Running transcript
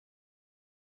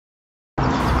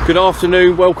Good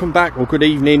afternoon, welcome back, or good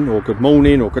evening, or good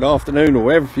morning, or good afternoon, or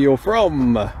wherever you're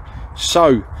from.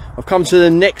 So, I've come to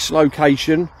the next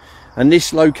location, and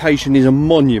this location is a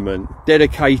monument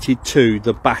dedicated to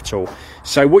the battle.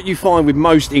 So what you find with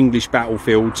most English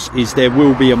battlefields is there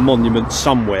will be a monument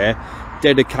somewhere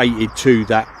dedicated to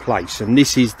that place, and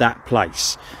this is that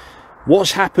place.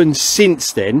 What's happened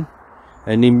since then,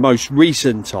 and in most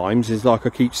recent times, is like I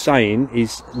keep saying,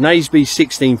 is Naseby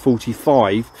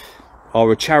 1645 are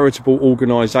a charitable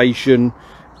organisation,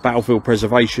 Battlefield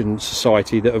Preservation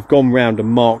Society, that have gone round and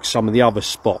marked some of the other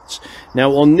spots.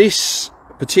 Now on this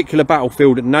particular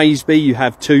battlefield at Naseby, you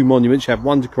have two monuments. You have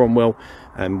one to Cromwell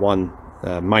and one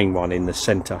main one in the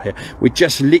centre here. We're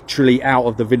just literally out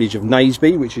of the village of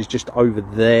Naseby, which is just over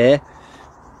there.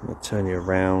 I'll turn you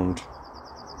around,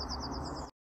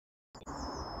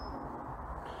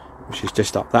 which is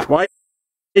just up that way.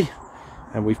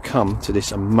 And we've come to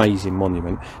this amazing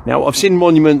monument. Now, I've seen a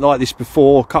monument like this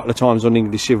before a couple of times on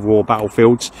English Civil War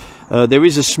battlefields. There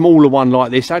is a smaller one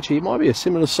like this. Actually, it might be a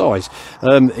similar size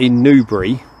in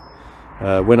Newbury.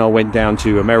 When I went down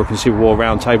to American Civil War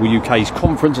Roundtable UK's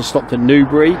conference, I stopped at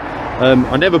Newbury.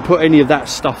 I never put any of that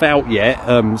stuff out yet,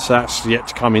 so that's yet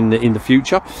to come in the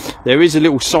future. There is a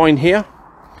little sign here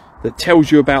that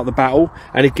tells you about the battle,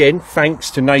 and again,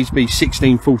 thanks to Naseby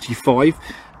 1645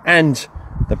 and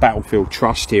the Battlefield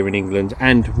Trust here in England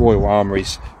and Royal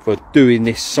Armouries for doing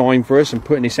this sign for us and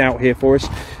putting this out here for us.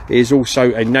 There's also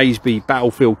a Naseby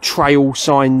Battlefield Trail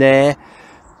sign there.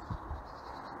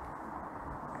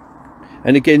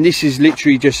 And again, this is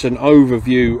literally just an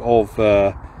overview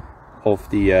of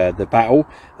the battle.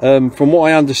 From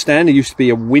what I understand, there used to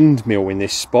be a windmill in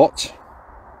this spot.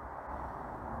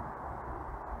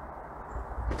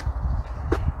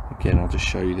 Again, I'll just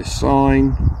show you the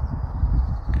sign.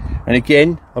 And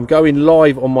again, I'm going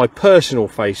live on my personal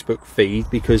Facebook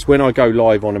feed, because when I go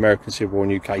live on American Civil War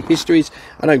and UK Histories,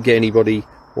 I don't get anybody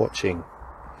watching,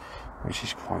 which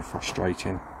is quite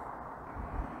frustrating.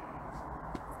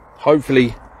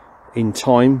 Hopefully, in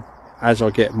time, as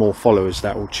I get more followers,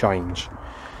 that will change.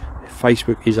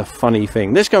 Facebook is a funny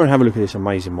thing. Let's go and have a look at this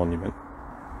amazing monument.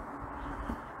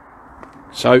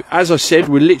 So, as I said,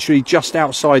 we're literally just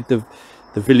outside the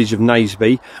village of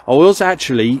Naseby. I was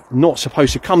actually not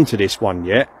supposed to come to this one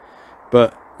yet,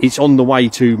 but it's on the way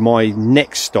to my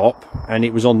next stop, and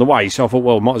it was on the way, so I thought,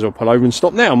 well, might as well pull over and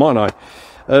stop now, mightn't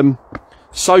I?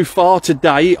 So far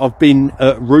today, I've been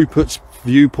at Rupert's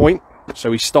viewpoint,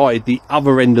 so we started the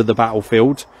other end of the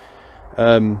battlefield.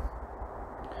 Naseby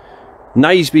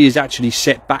is actually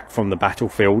set back from the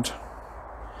battlefield,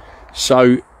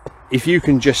 so if you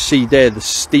can just see there the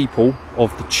steeple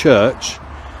of the church,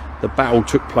 the battle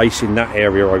took place in that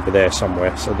area over there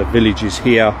somewhere. So the village is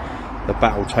here, the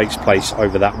battle takes place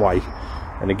over that way.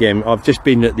 And again, I've just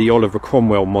been at the Oliver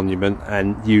Cromwell monument,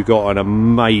 and you got an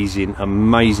amazing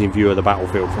view of the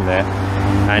battlefield from there.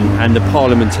 And the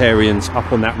parliamentarians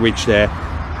up on that ridge there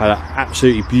had an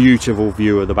absolutely beautiful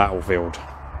view of the battlefield.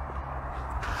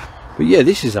 But yeah,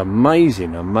 this is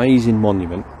amazing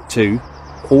monument to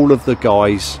all of the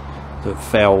guys that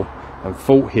fell and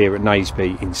fought here at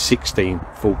Naseby in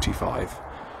 1645.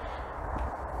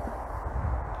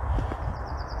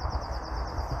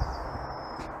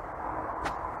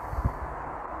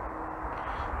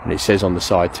 And it says on the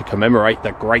side, to commemorate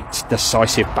the great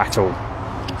decisive battle.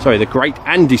 Sorry, the great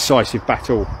and decisive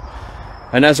battle.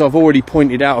 And as I've already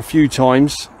pointed out a few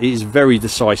times, it is very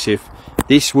decisive.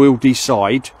 This will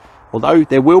decide, although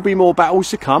there will be more battles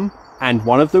to come, and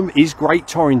one of them is Great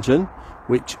Torrington,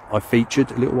 which I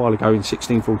featured a little while ago in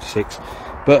 1646.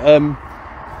 But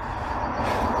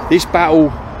this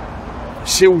battle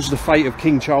seals the fate of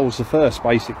King Charles I,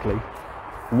 basically.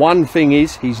 One thing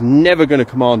is, he's never going to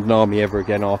command an army ever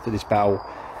again after this battle,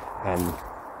 and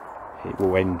it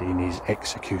will end in his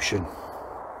execution.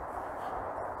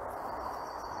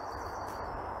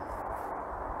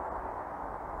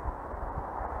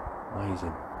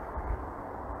 Amazing.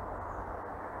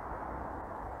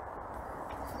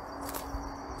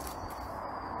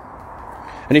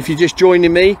 And if you're just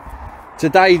joining me,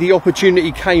 today the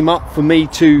opportunity came up for me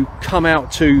to come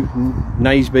out to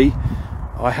Naseby.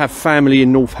 I have family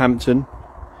in Northampton,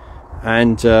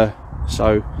 and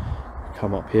so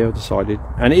come up here, I decided.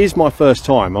 And it is my first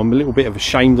time. I'm a little bit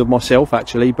ashamed of myself,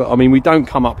 actually, but I mean, we don't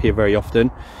come up here very often.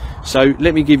 So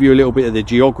let me give you a little bit of the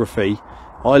geography.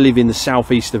 I live in the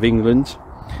southeast of England,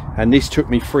 and this took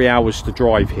me 3 hours to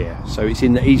drive here. So it's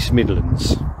in the East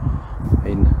Midlands,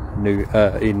 in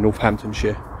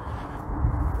Northamptonshire.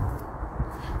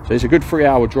 So it's a good 3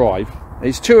 hour drive.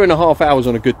 It's 2.5 hours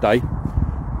on a good day.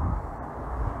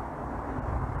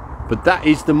 But that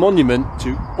is the monument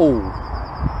to all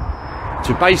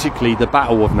to basically the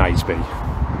Battle of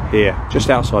Naseby, here, just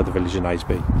outside the village of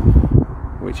Naseby,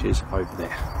 which is over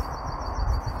there.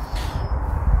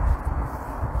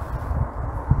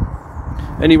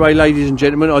 Anyway, ladies and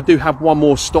gentlemen, I do have one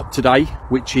more stop today,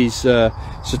 which is Sir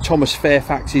Thomas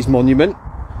Fairfax's monument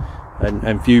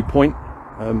and viewpoint.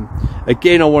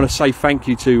 Again, I want to say thank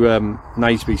you to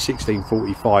Naseby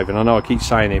 1645, and I know I keep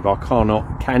saying it, but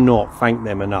I cannot thank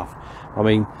them enough. I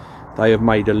mean, they have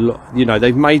made a lot, you know,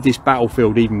 they've made this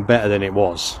battlefield even better than it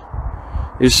was.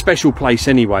 It's a special place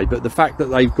anyway, but the fact that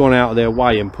they've gone out of their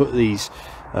way and put these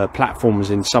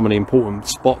platforms in some of the important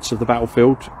spots of the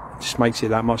battlefield just makes it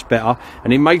that much better,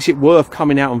 and it makes it worth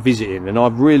coming out and visiting. And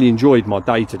I've really enjoyed my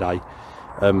day today.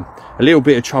 A little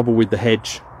bit of trouble with the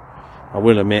hedge, I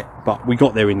will admit, but we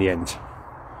got there in the end.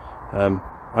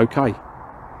 Okay,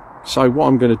 so what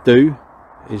I'm going to do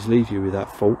is leave you with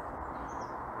that thought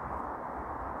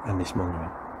and this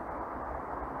monument.